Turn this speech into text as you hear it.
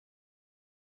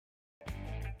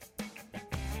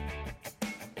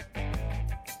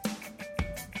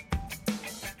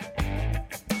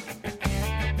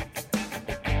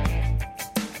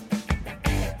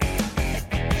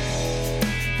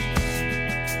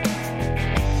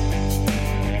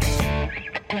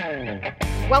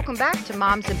Welcome back to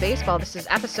Moms in Baseball. This is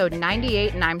episode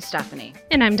 98, and I'm Stephanie.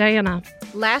 And I'm Diana.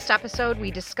 Last episode, we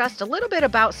discussed a little bit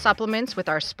about supplements with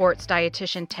our sports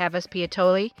dietitian, Tavis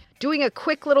Piatoli. Doing a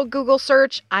quick little Google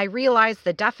search, I realized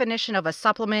the definition of a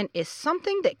supplement is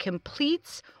something that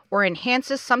completes or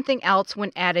enhances something else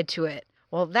when added to it.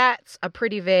 Well, that's a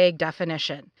pretty vague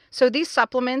definition. So these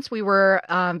supplements, we were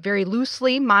very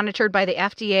loosely monitored by the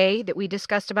FDA that we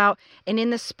discussed about. And in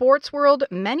the sports world,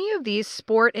 many of these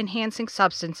sport-enhancing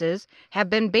substances have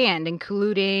been banned,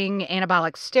 including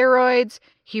anabolic steroids,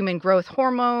 human growth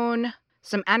hormone,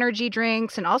 some energy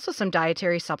drinks, and also some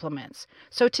dietary supplements.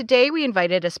 So today we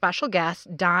invited a special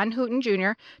guest, Don Hooten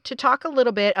Jr., to talk a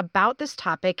little bit about this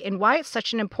topic and why it's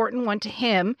such an important one to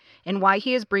him and why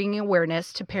he is bringing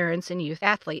awareness to parents and youth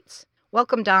athletes.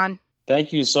 Welcome, Don.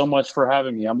 Thank you so much for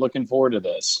having me. I'm looking forward to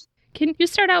this. Can you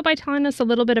start out by telling us a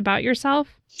little bit about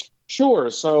yourself? Sure.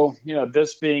 So,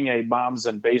 this being a Moms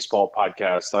and Baseball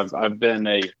podcast, I've been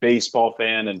a baseball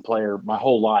fan and player my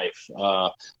whole life.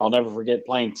 I'll never forget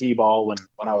playing T-ball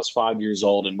when I was 5 years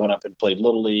old and went up and played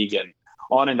Little League and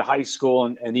on into high school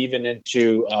and even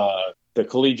into the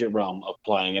collegiate realm of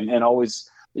playing. And always,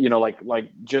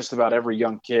 like just about every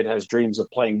young kid has dreams of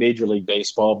playing Major League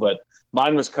Baseball, but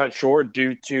mine was cut short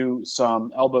due to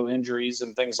some elbow injuries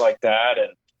and things like that.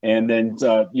 And then,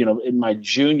 in my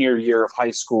junior year of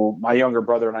high school, my younger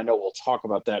brother, and I know we'll talk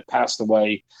about that, passed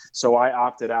away. So I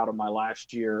opted out of my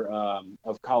last year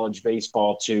of college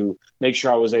baseball to make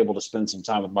sure I was able to spend some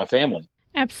time with my family.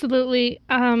 Absolutely.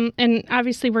 And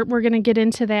obviously we're going to get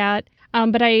into that.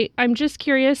 But I'm just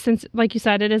curious, since, like you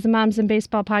said, it is a Moms and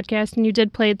Baseball podcast and you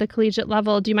did play at the collegiate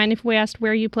level. Do you mind if we asked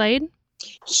where you played?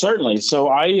 Certainly. So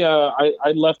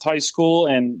I left high school,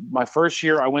 and my first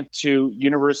year I went to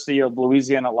University of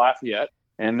Louisiana Lafayette,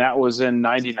 and that was in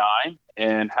 '99,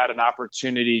 and had an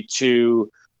opportunity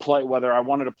to play, whether I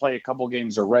wanted to play a couple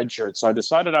games or redshirt. So I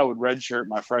decided I would redshirt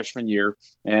my freshman year,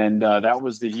 and that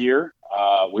was the year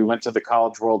we went to the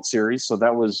College World Series. So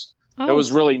that was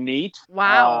really neat.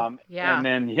 Wow. Yeah. And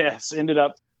then ended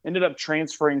up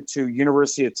transferring to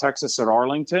University of Texas at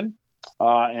Arlington.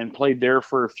 And played there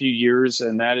for a few years.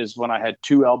 And that is when I had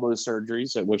 2 elbow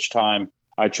surgeries, at which time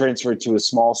I transferred to a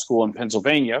small school in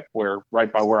Pennsylvania,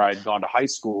 right by where I had gone to high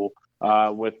school,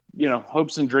 with,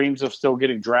 hopes and dreams of still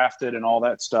getting drafted and all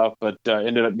that stuff, but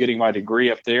ended up getting my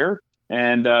degree up there.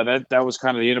 And that was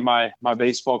kind of the end of my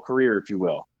baseball career, if you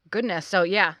will. Goodness. So,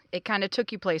 yeah, it kind of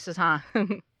took you places, huh?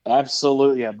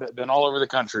 Absolutely. Yeah. Been all over the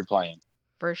country playing.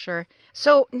 For sure.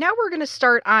 So now we're going to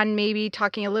start on maybe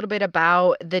talking a little bit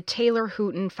about the Taylor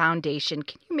Hooten Foundation.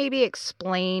 Can you maybe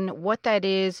explain what that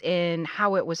is and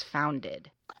how it was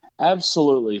founded?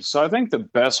 Absolutely. So I think the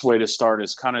best way to start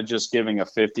is kind of just giving a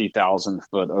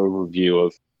 50,000-foot overview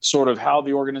of sort of how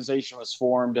the organization was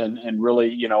formed and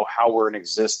really, how we're in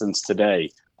existence today.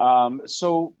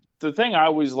 So the thing I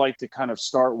always like to kind of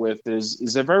start with is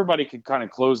if everybody could kind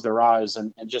of close their eyes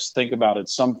and just think about at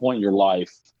some point in your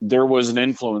life, there was an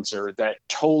influencer that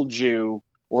told you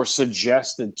or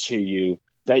suggested to you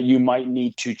that you might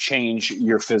need to change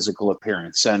your physical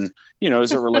appearance. And,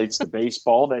 as it relates to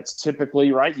baseball, that's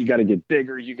typically, right, you got to get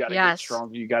bigger, you got to get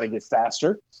stronger, you got to get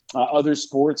faster. Other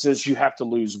sports is you have to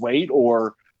lose weight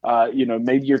or,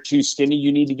 maybe you're too skinny,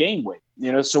 you need to gain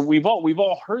weight. So we've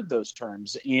all heard those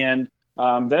terms. And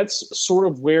that's sort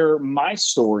of where my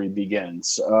story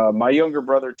begins. My younger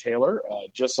brother, Taylor,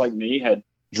 just like me, had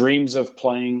dreams of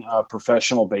playing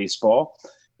professional baseball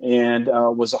and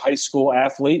was a high school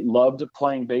athlete, loved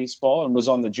playing baseball, and was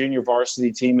on the junior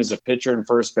varsity team as a pitcher and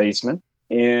first baseman.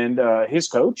 And his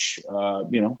coach,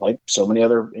 like so many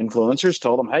other influencers,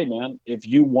 told him, hey, man, if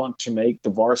you want to make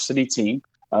the varsity team,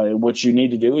 what you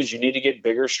need to do is you need to get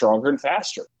bigger, stronger, and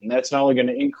faster. And that's not only going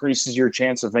to increase your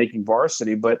chance of making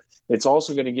varsity, but it's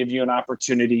also going to give you an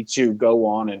opportunity to go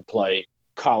on and play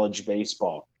college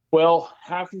baseball. Well,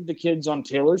 half of the kids on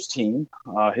Taylor's team,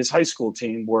 his high school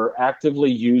team, were actively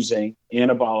using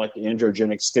anabolic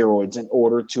androgenic steroids in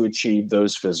order to achieve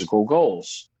those physical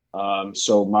goals.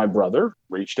 So my brother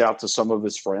reached out to some of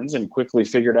his friends and quickly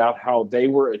figured out how they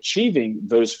were achieving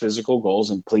those physical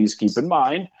goals. And please keep in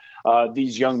mind,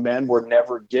 these young men were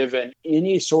never given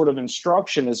any sort of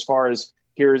instruction as far as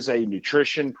here's a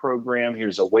nutrition program,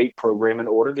 here's a weight program in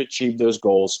order to achieve those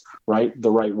goals the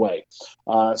right way.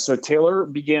 So Taylor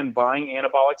began buying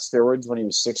anabolic steroids when he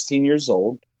was 16 years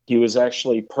old. He was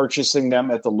actually purchasing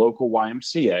them at the local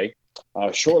YMCA.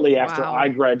 Shortly after I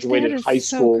graduated high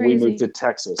school, we moved to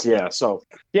Texas. So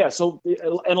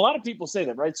and a lot of people say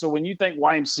that, right? So when you think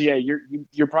YMCA,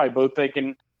 you're probably both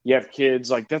thinking, you have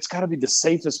kids, like that's got to be the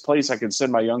safest place I can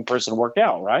send my young person to work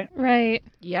out, right? Right.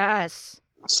 Yes.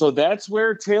 So that's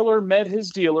where Taylor met his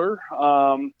dealer.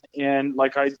 And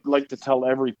like I like to tell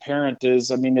every parent is,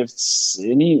 I mean, if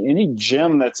any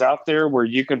gym that's out there where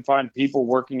you can find people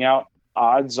working out,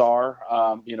 odds are,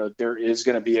 there is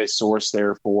going to be a source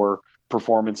there for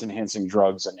performance enhancing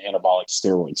drugs and anabolic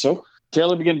steroids. So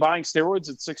Taylor began buying steroids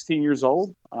at 16 years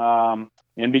old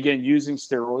and began using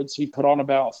steroids. He put on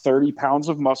about 30 pounds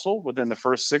of muscle within the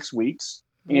first 6 weeks.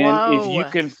 And Whoa. if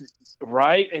you can,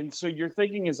 right? And so you're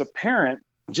thinking as a parent,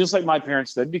 just like my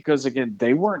parents did, because again,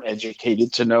 they weren't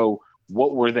educated to know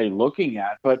what were they looking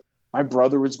at. But my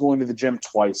brother was going to the gym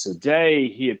twice a day.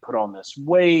 He had put on this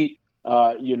weight.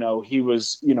 He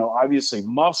was, obviously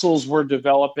muscles were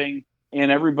developing,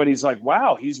 and everybody's like,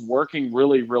 wow, he's working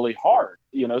really, really hard.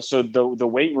 So the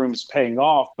weight room's paying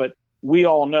off. But we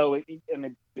all know,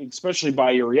 and especially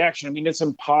by your reaction, I mean, it's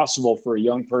impossible for a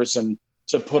young person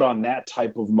to put on that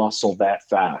type of muscle that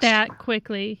fast. That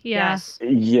quickly, yeah.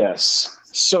 Yes.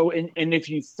 So, and if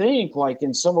you think like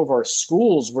in some of our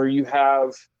schools where you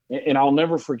have, and I'll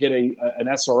never forget an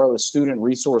SRO, a student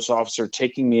resource officer,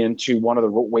 taking me into one of the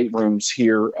weight rooms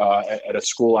here at a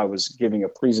school I was giving a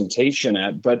presentation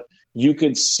at. But you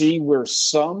could see where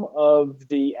some of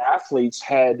the athletes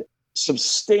had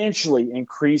substantially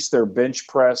increased their bench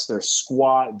press, their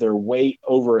squat, their weight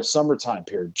over a summertime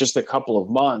period, just a couple of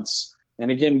months. And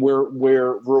again, we're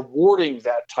rewarding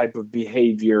that type of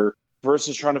behavior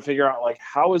versus trying to figure out, like,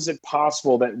 how is it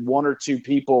possible that one or two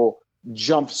people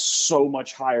jump so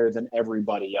much higher than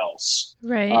everybody else?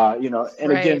 Right.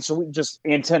 Again, so we just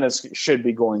antennas should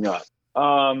be going up.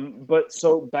 But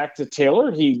so back to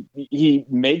Taylor, he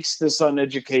makes this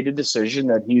uneducated decision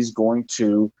that he's going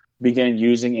to begin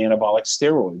using anabolic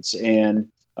steroids. And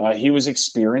he was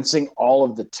experiencing all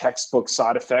of the textbook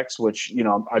side effects, which,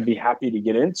 I'd be happy to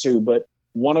get into. But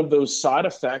one of those side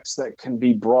effects that can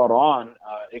be brought on,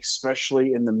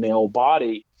 especially in the male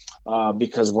body,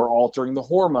 because we're altering the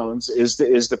hormones, is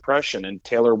depression. And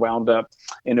Taylor wound up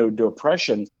in a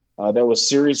depression that was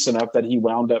serious enough that he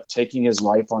wound up taking his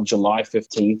life on July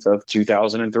 15th of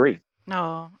 2003.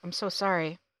 No, I'm so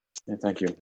sorry. Yeah, thank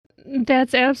you.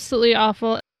 That's absolutely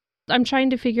awful. I'm trying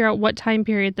to figure out what time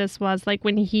period this was, like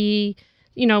when he,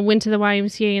 went to the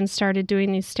YMCA and started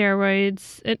doing these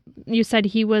steroids. You said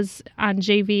he was on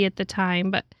JV at the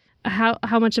time, but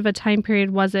how much of a time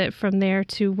period was it from there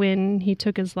to when he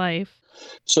took his life?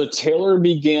 So Taylor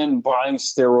began buying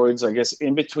steroids, I guess,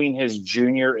 in between his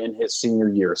junior and his senior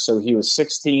year. So he was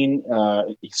 16.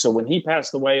 So when he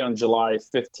passed away on July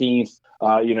 15th,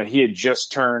 he had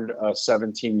just turned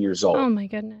 17 years old. Oh, my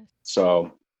goodness.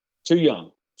 So too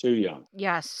young.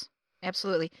 Yes,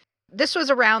 absolutely. This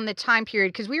was around the time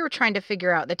period, because we were trying to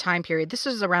figure out the time period. This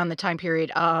was around the time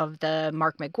period of the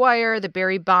Mark McGwire, the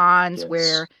Barry Bonds, Yes.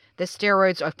 where the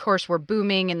steroids, of course, were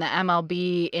booming in the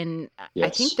MLB. And I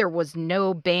Yes. think there was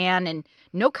no ban and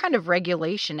no kind of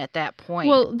regulation at that point.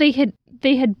 Well, they had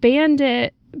banned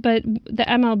it, but the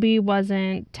MLB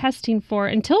wasn't testing for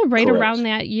it until right Correct. around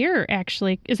that year,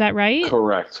 actually. Is that right?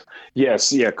 Correct.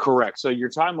 Yes. Yeah, correct. So your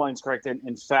timeline's correct. And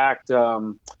in fact,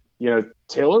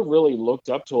 Taylor really looked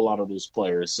up to a lot of those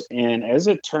players. And as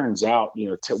it turns out,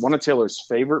 one of Taylor's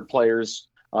favorite players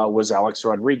was Alex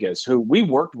Rodriguez, who we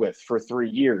worked with for 3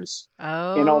 years.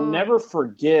 Oh. And I'll never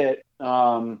forget,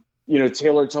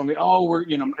 Taylor told me,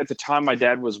 at the time my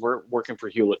dad was working for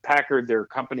Hewlett Packard. Their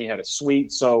company had a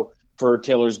suite. So for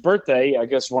Taylor's birthday, I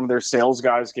guess one of their sales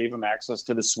guys gave him access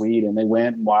to the suite, and they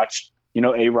went and watched,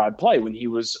 A-Rod play when he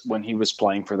was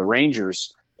playing for the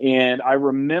Rangers. And I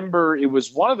remember it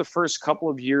was one of the first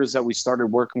couple of years that we started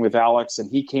working with Alex, and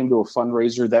he came to a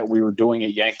fundraiser that we were doing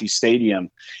at Yankee Stadium.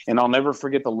 And I'll never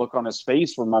forget the look on his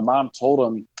face when my mom told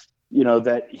him,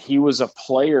 that he was a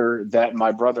player that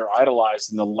my brother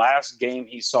idolized. And the last game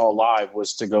he saw live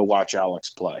was to go watch Alex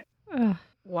play. Ugh.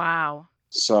 Wow.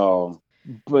 So,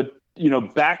 but,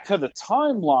 back to the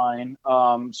timeline.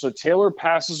 So Taylor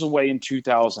passes away in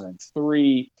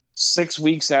 2003. 6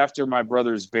 weeks after my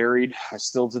brother's buried. I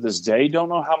still to this day don't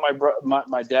know how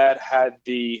my dad had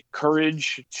the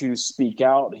courage to speak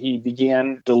out. He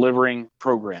began delivering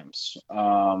programs,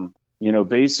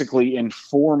 basically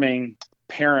informing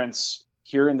parents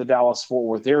here in the Dallas-Fort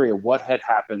Worth area what had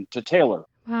happened to Taylor.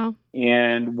 Wow.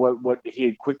 And what he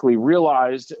had quickly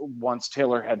realized once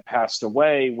Taylor had passed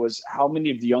away was how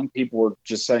many of the young people were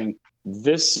just saying,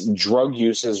 this drug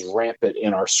use is rampant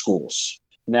in our schools.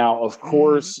 Now, of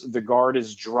course, the guard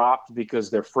is dropped because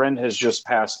their friend has just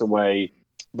passed away.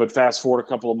 But fast forward a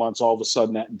couple of months, all of a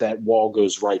sudden that wall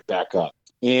goes right back up.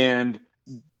 And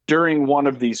during one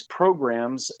of these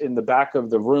programs, in the back of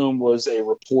the room was a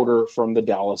reporter from the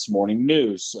Dallas Morning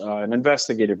News, an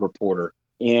investigative reporter.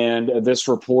 And this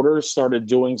reporter started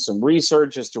doing some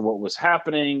research as to what was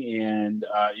happening. And,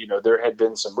 there had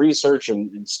been some research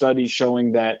and studies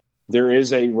showing that there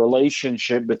is a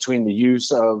relationship between the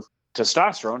use of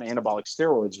testosterone, anabolic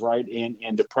steroids, right,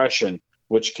 and depression,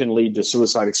 which can lead to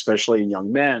suicide, especially in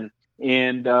young men.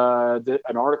 And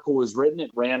an article was written.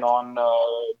 It ran on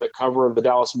the cover of the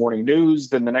Dallas Morning News.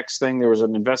 Then the next thing, there was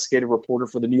an investigative reporter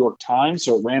for the New York Times.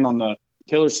 So it ran on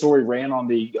Taylor's story ran on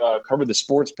the cover of the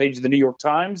sports page of the New York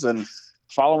Times. And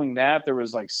following that, there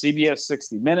was like CBS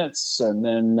 60 Minutes. And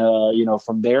then,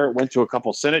 from there, it went to a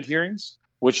couple Senate hearings,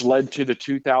 which led to the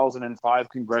 2005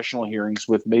 congressional hearings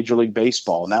with Major League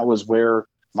Baseball. And that was where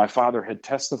my father had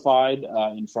testified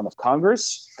in front of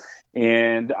Congress.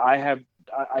 And I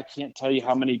can't tell you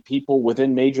how many people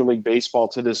within Major League Baseball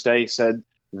to this day said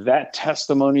that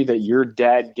testimony that your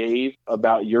dad gave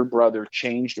about your brother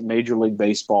changed Major League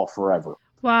Baseball forever.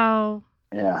 Wow.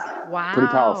 Yeah. Wow. Pretty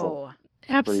powerful.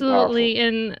 Absolutely.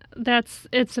 And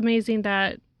it's amazing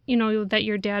that, that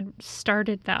your dad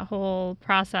started that whole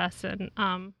process, and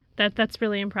that's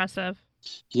really impressive.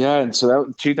 Yeah. And so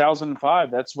that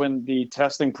 2005, that's when the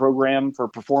testing program for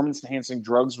performance enhancing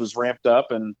drugs was ramped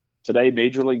up. And today,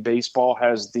 Major League Baseball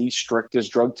has the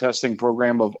strictest drug testing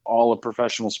program of all of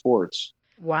professional sports.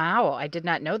 Wow, I did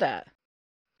not know that.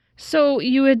 So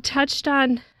you had touched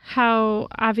on how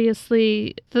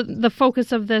obviously the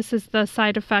focus of this is the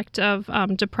side effect of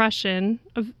depression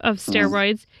of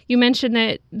steroids. You mentioned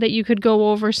that you could go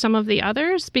over some of the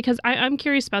others, because I'm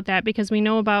curious about that, because we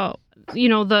know about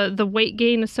the weight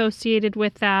gain associated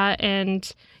with that,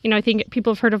 and I think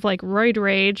people have heard of like roid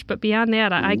rage, but beyond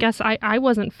that, I guess I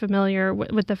wasn't familiar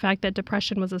with the fact that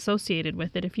depression was associated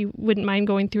with it. If you wouldn't mind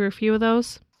going through a few of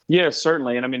those. Yeah,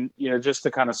 certainly. And I mean, just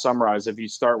to kind of summarize, if you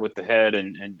start with the head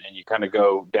and you kind of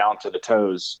go down to the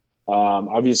toes,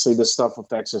 obviously this stuff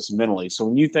affects us mentally. So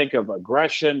when you think of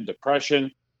aggression, depression,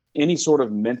 any sort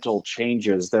of mental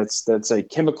changes, that's a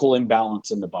chemical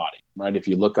imbalance in the body, right? If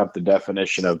you look up the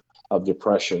definition of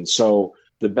depression. So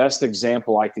the best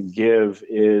example I could give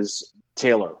is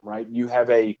Taylor, right? You have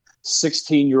a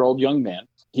 16-year-old young man.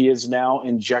 He is now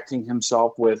injecting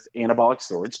himself with anabolic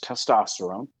steroids,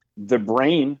 testosterone. The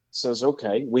brain says,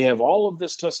 okay, we have all of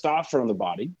this testosterone in the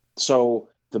body. So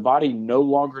the body no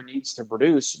longer needs to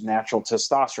produce natural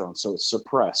testosterone. So it's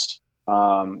suppressed.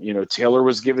 Taylor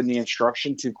was given the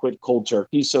instruction to quit cold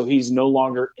turkey. So he's no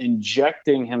longer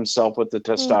injecting himself with the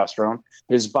testosterone.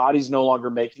 His body's no longer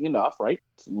making enough, right?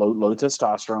 Low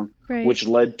testosterone, right, which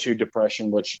led to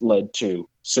depression, which led to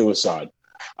suicide.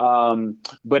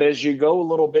 But as you go a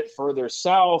little bit further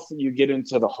south, you get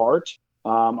into the heart.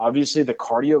 Obviously, the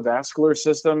cardiovascular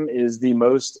system is the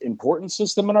most important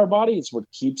system in our body. It's what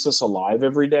keeps us alive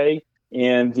every day.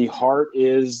 And the heart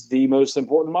is the most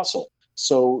important muscle.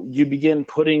 So you begin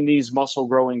putting these muscle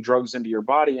growing drugs into your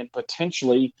body, and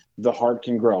potentially the heart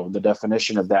can grow. The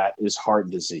definition of that is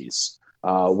heart disease.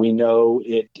 We know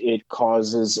it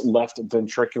causes left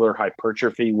ventricular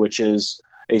hypertrophy, which is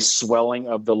a swelling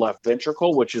of the left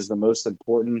ventricle, which is the most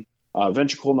important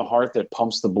ventricle in the heart that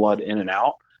pumps the blood in and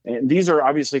out. And these are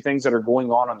obviously things that are going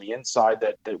on the inside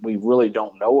that we really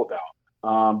don't know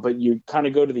about. But you kind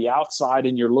of go to the outside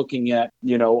and you're looking at,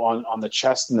 on the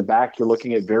chest and the back, you're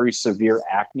looking at very severe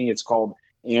acne. It's called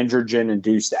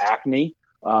androgen-induced acne.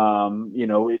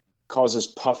 It causes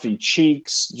puffy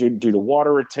cheeks due to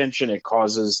water retention. It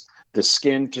causes the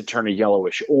skin to turn a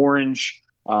yellowish orange.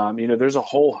 There's a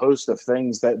whole host of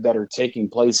things that are taking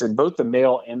place in both the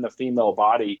male and the female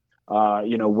body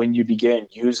when you begin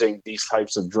using these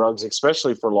types of drugs,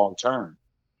 especially for long term.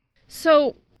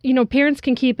 So, parents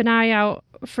can keep an eye out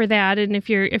for that. And if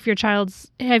your child's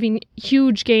having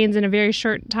huge gains in a very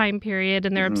short time period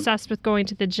and they're obsessed with going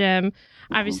to the gym,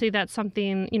 obviously that's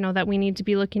something, that we need to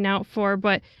be looking out for.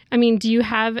 But I mean, do you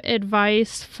have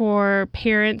advice for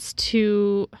parents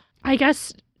to, I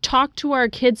guess, talk to our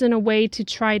kids in a way to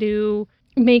try to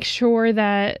make sure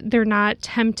that they're not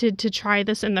tempted to try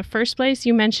this in the first place?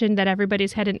 You mentioned that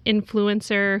everybody's had an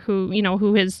influencer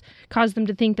who has caused them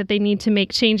to think that they need to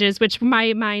make changes, which in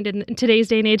my mind in today's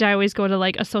day and age, I always go to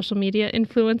like a social media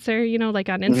influencer, like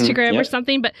on Instagram or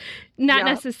something, but not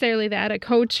necessarily that, a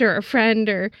coach or a friend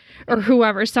or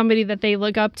whoever, somebody that they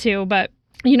look up to. But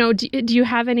do you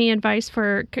have any advice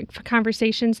for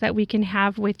conversations that we can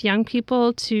have with young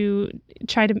people to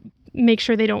try to make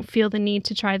sure they don't feel the need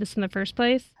to try this in the first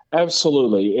place?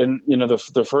 Absolutely. And,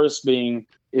 the first being,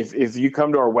 if you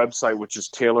come to our website, which is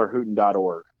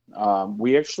taylorhooten.org,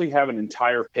 we actually have an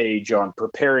entire page on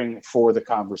preparing for the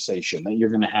conversation that you're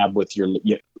going to have with your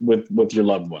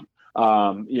loved one.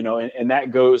 And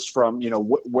that goes from,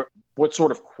 what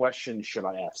sort of questions should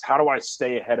I ask? How do I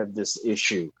stay ahead of this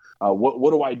issue?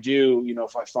 What do I do,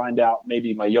 if I find out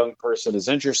maybe my young person is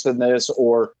interested in this,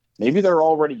 or maybe they're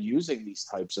already using these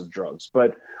types of drugs?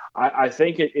 But I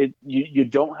think you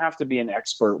don't have to be an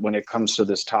expert when it comes to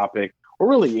this topic, or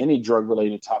really any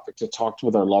drug-related topic, to talk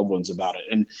with our loved ones about it.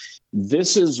 And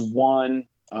this is one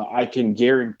I can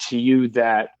guarantee you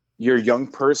that your young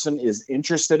person is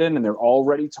interested in, and they're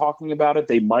already talking about it.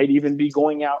 They might even be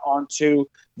going out onto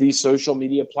these social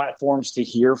media platforms to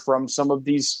hear from some of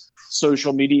these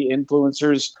social media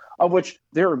influencers, of which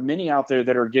there are many out there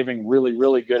that are giving really,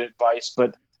 really good advice,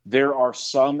 but there are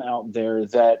some out there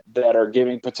that are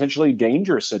giving potentially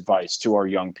dangerous advice to our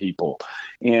young people.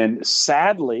 And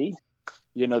sadly,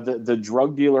 the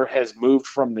drug dealer has moved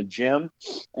from the gym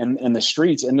and the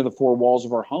streets into the four walls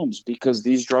of our homes, because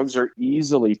these drugs are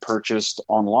easily purchased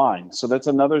online. So that's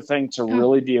another thing to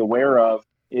really be aware of,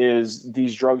 is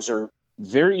these drugs are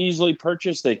very easily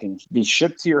purchased. They can be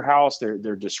shipped to your house.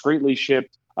 They're discreetly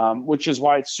shipped, which is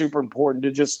why it's super important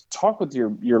to just talk with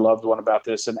your loved one about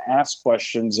this and ask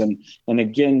questions. And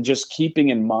again, just keeping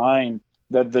in mind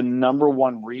that the number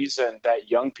one reason that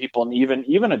young people and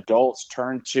even adults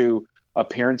turn to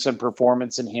appearance and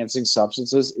performance enhancing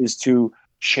substances is to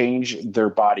change their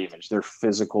body image, their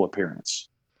physical appearance.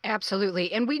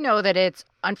 Absolutely. And we know that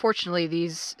unfortunately,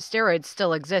 these steroids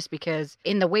still exist, because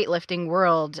in the weightlifting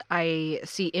world, I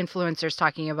see influencers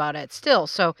talking about it still.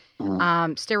 So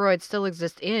steroids still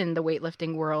exist in the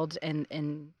weightlifting world,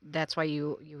 and that's why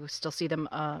you still see them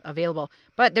available.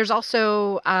 But there's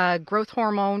also growth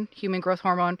hormone, human growth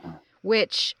hormone,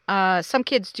 which some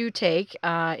kids do take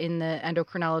in the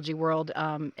endocrinology world.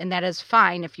 And that is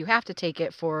fine if you have to take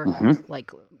it for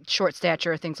like short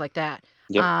stature or things like that.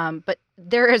 Yep. But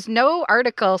there is no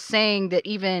article saying that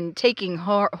even taking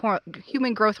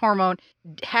human growth hormone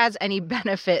has any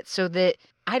benefit, so that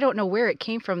I don't know where it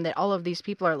came from that all of these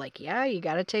people are like, yeah, you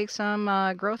got to take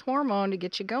some growth hormone to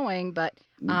get you going. But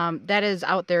that is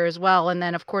out there as well. And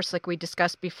then, of course, like we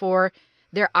discussed before,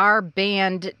 there are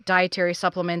banned dietary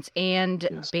supplements and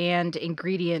banned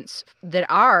ingredients that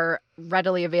are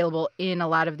readily available in a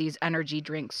lot of these energy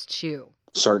drinks too.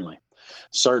 Certainly.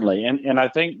 And I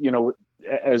think,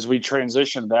 as we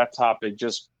transition that topic,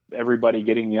 just everybody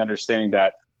getting the understanding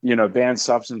that, banned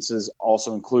substances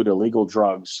also include illegal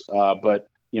drugs. But,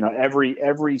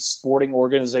 every sporting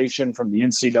organization, from the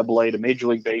NCAA to Major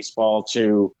League Baseball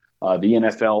to the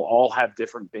NFL, all have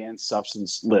different banned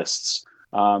substance lists.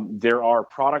 There are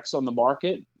products on the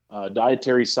market,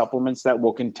 dietary supplements, that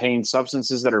will contain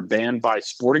substances that are banned by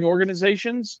sporting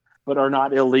organizations, but are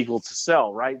not illegal to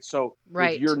sell, right? So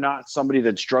if you're not somebody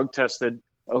that's drug tested,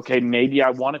 okay, maybe I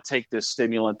want to take this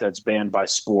stimulant that's banned by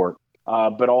sport.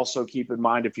 But also keep in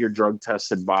mind, if you're drug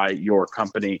tested by your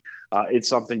company, it's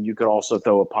something you could also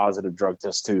throw a positive drug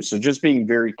test to. So just being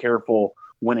very careful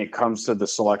when it comes to the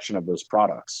selection of those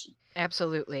products.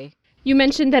 Absolutely. You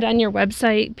mentioned that on your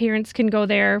website, parents can go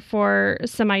there for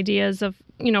some ideas of,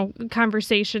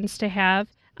 conversations to have.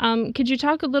 Could you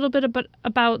talk a little bit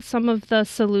about some of the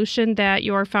solution that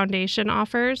your foundation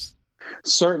offers?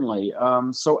 Certainly.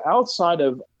 So outside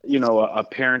of, a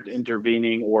parent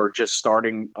intervening or just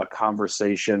starting a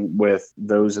conversation with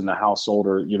those in the household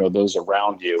or, those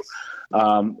around you,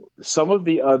 some of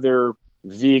the other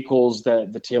vehicles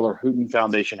that the Taylor Hooten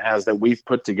Foundation has that we've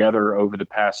put together over the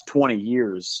past 20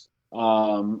 years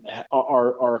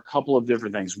are a couple of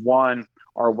different things. One,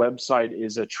 our website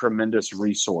is a tremendous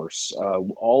resource.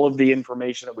 All of the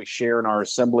information that we share in our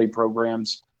assembly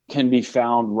programs can be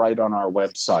found right on our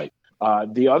website.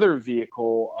 The other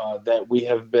vehicle that we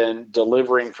have been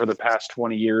delivering for the past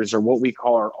 20 years are what we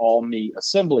call our All Me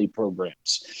assembly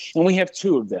programs. And we have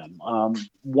two of them.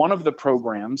 One of the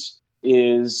programs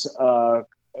is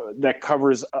that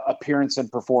covers appearance and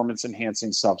performance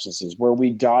enhancing substances, where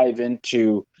we dive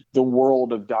into the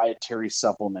world of dietary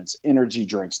supplements, energy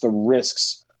drinks, the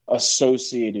risks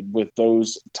associated with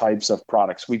those types of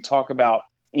products. We talk about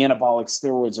anabolic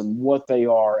steroids and what they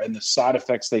are and the side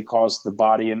effects they cause to the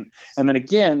body. And then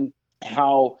again,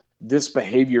 how this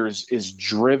behavior is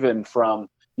driven from,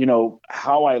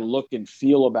 how I look and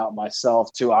feel about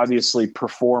myself to obviously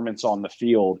performance on the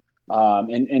field.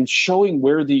 And showing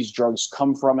where these drugs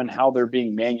come from and how they're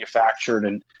being manufactured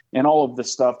and all of the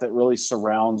stuff that really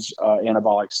surrounds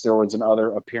anabolic steroids and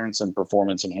other appearance and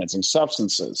performance enhancing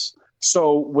substances.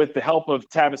 So with the help of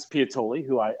Tavis Piatoli,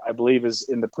 who I believe is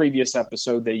in the previous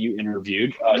episode that you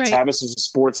interviewed, Tavis is a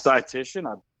sports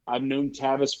dietitian. I've known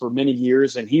Tavis for many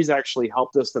years, and he's actually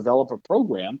helped us develop a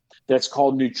program that's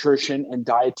called Nutrition and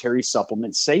Dietary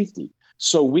Supplement Safety.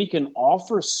 So we can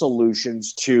offer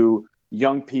solutions to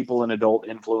young people and adult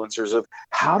influencers of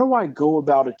how do I go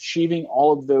about achieving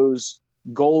all of those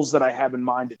goals that I have in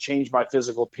mind to change my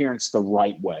physical appearance the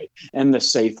right way and the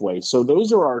safe way. So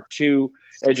those are our two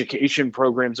education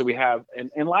programs that we have.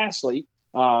 And lastly,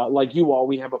 like you all,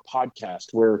 we have a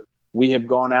podcast where we have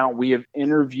gone out, we have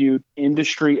interviewed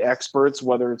industry experts,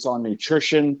 whether it's on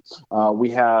nutrition.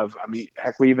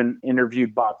 Heck, we even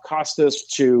interviewed Bob Costas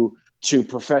to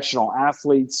professional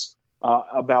athletes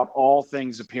about all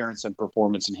things appearance and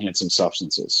performance enhancing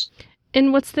substances.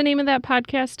 And what's the name of that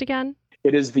podcast again?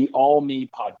 It is the All Me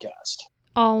podcast.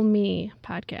 All Me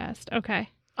podcast. Okay.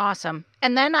 Awesome.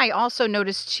 And then I also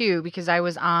noticed too, because I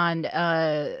was on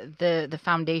the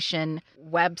foundation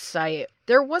website,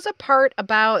 there was a part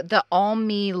about the All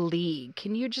Me League.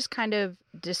 Can you just kind of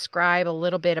describe a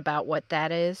little bit about what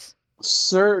that is?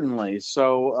 Certainly.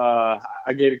 So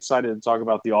I get excited to talk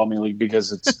about the All Me League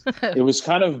because it was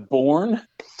kind of born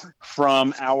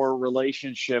from our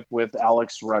relationship with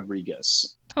Alex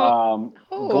Rodriguez.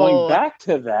 Going back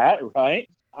to that, right?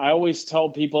 I always tell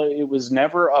people it was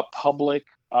never a public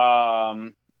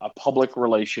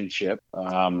relationship.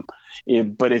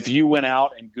 But if you went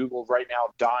out and Googled right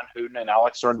now Don Hooten and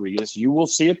Alex Rodriguez, you will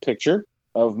see a picture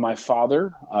of my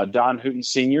father, Don Hooten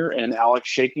Sr., and Alex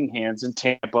shaking hands in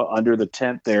Tampa under the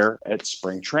tent there at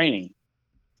spring training.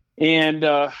 And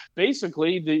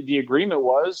basically, the agreement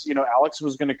was, Alex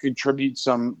was going to contribute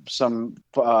some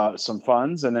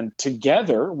funds, and then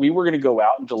together we were going to go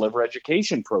out and deliver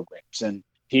education programs. And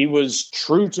he was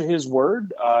true to his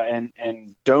word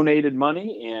and donated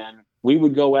money, and we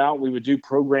would go out. We would do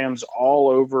programs all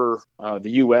over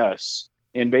the U.S.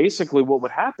 And basically what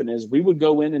would happen is we would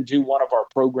go in and do one of our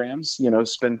programs,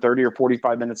 spend 30 or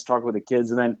 45 minutes talking with the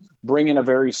kids, and then bring in a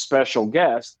very special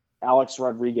guest, Alex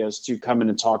Rodriguez, to come in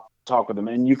and talk with them.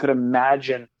 And you could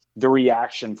imagine the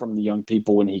reaction from the young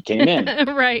people when he came in.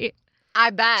 Right. I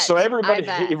bet. So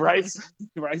everybody, right?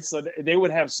 So they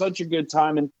would have such a good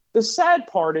time. And the sad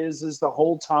part is the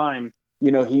whole time,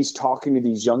 he's talking to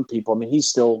these young people. I mean, he's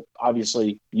still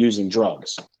obviously using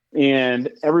drugs. And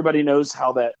everybody knows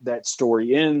how that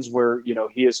story ends, where,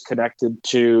 he is connected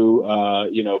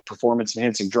to, performance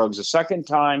enhancing drugs a second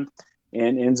time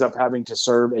and ends up having to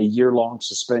serve a year-long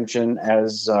suspension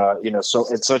as, so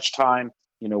at such time,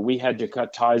 we had to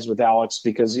cut ties with Alex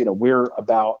because, we're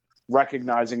about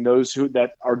recognizing those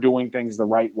that are doing things the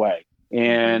right way.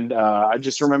 And I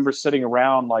just remember sitting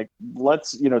around like,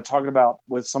 let's, talking about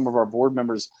with some of our board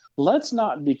members, let's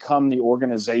not become the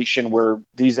organization where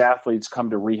these athletes come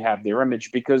to rehab their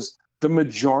image, because the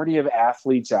majority of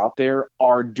athletes out there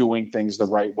are doing things the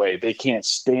right way. They can't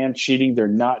stand cheating. They're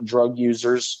not drug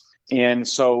users. And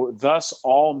so thus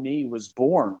All Me was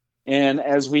born. And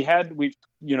as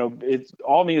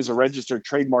All Me is a registered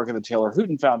trademark of the Taylor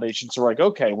Hooten Foundation. So we're like,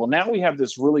 okay, well, now we have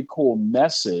this really cool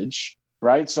message,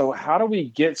 right? So how do we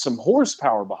get some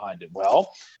horsepower behind it?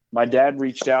 Well, my dad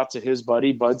reached out to his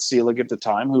buddy, Bud Selig at the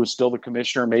time, who was still the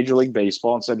commissioner of Major League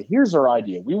Baseball, and said, here's our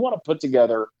idea. We want to put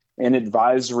together an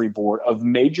advisory board of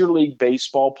Major League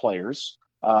Baseball players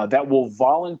that will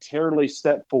voluntarily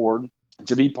step forward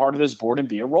to be part of this board and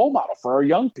be a role model for our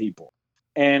young people.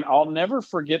 And I'll never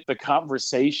forget the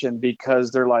conversation,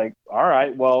 because they're like, all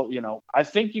right, well, I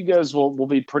think you guys will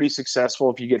be pretty successful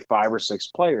if you get 5 or 6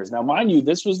 players. Now, mind you,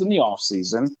 this was in the off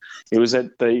season. It was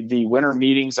at the winter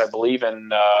meetings, I believe, in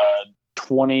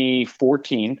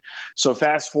 2014. So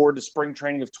fast forward to spring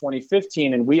training of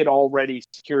 2015, and we had already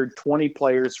secured 20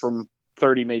 players from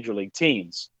 30 major league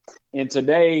teams. And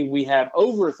today we have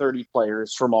over 30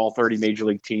 players from all 30 major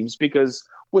league teams, because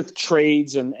with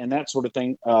trades and that sort of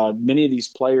thing, many of these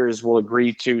players will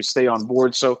agree to stay on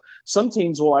board. So some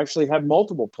teams will actually have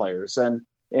multiple players.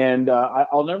 And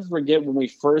I'll never forget when we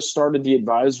first started the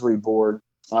advisory board,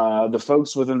 the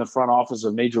folks within the front office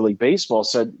of Major League Baseball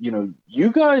said,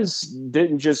 you guys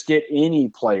didn't just get any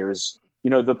players.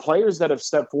 The players that have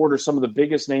stepped forward are some of the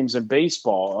biggest names in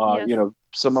baseball. Yes.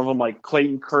 Some of them like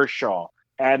Clayton Kershaw,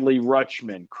 Adley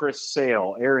Rutschman, Chris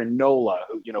Sale, Aaron Nola,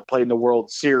 who, played in the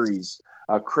World Series,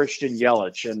 Christian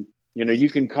Yelich. And, you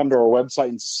can come to our website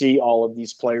and see all of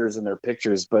these players and their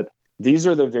pictures. But these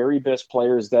are the very best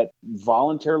players that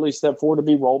voluntarily step forward to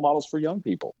be role models for young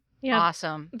people. Yeah,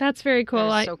 awesome. That's very cool.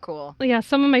 That is so cool. Yeah,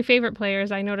 some of my favorite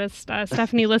players. I noticed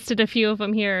Stephanie listed a few of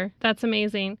them here. That's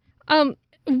amazing.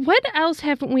 What else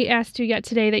haven't we asked you yet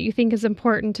today that you think is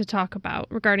important to talk about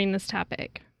regarding this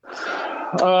topic?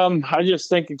 I just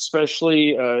think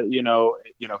especially,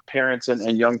 parents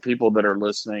and young people that are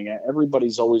listening,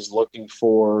 everybody's always looking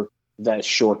for that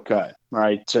shortcut,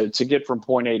 right? To get from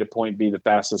point A to point B the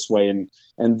fastest way.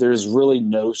 And there's really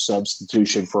no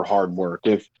substitution for hard work.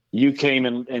 you came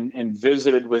and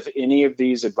visited with any of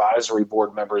these advisory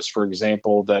board members, for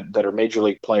example, that are major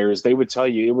league players, they would tell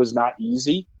you it was not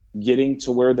easy getting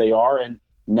to where they are. And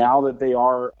now that they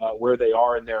are where they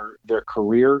are in their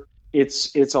career,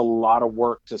 it's a lot of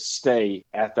work to stay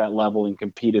at that level and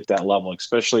compete at that level,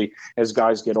 especially as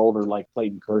guys get older, like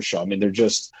Clayton Kershaw. I mean,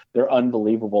 they're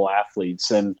unbelievable athletes.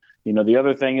 And, the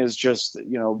other thing is just,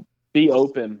 be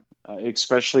open,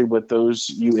 especially with those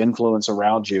you influence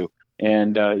around you.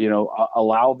 And,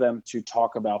 allow them to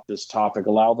talk about this topic,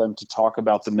 allow them to talk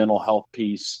about the mental health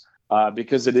piece,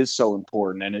 because it is so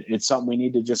important. And it's something we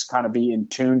need to just kind of be in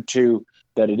tune to,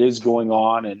 that it is going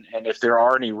on. And if there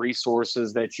are any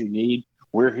resources that you need,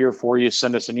 we're here for you.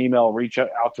 Send us an email, reach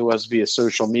out to us via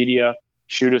social media,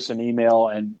 shoot us an email,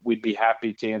 and we'd be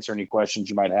happy to answer any questions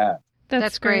you might have.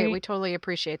 That's great. We totally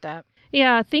appreciate that.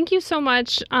 Yeah, thank you so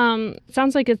much.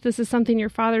 Sounds like this is something your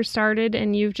father started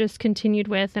and you've just continued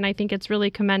with, and I think it's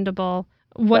really commendable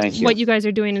what you guys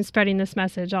are doing and spreading this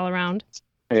message all around.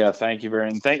 Yeah, thank you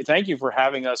very much. Thank you for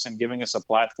having us and giving us a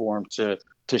platform to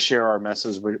share our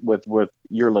message with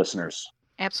your listeners.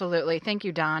 Absolutely. Thank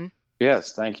you, Don.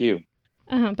 Yes, thank you.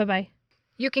 Bye-bye.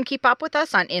 You can keep up with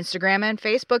us on Instagram and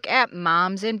Facebook at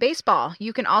Moms in Baseball.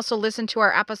 You can also listen to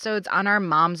our episodes on our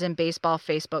Moms in Baseball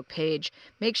Facebook page.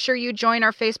 Make sure you join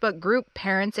our Facebook group,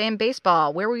 Parents and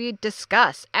Baseball, where we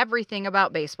discuss everything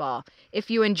about baseball.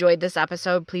 If you enjoyed this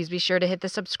episode, please be sure to hit the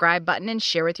subscribe button and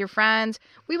share with your friends.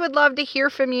 We would love to hear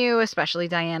from you, especially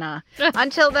Diana.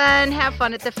 Until then, have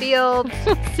fun at the field.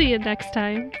 See you next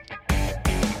time.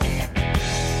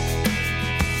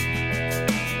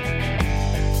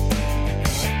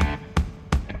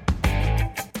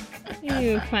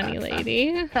 You funny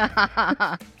lady.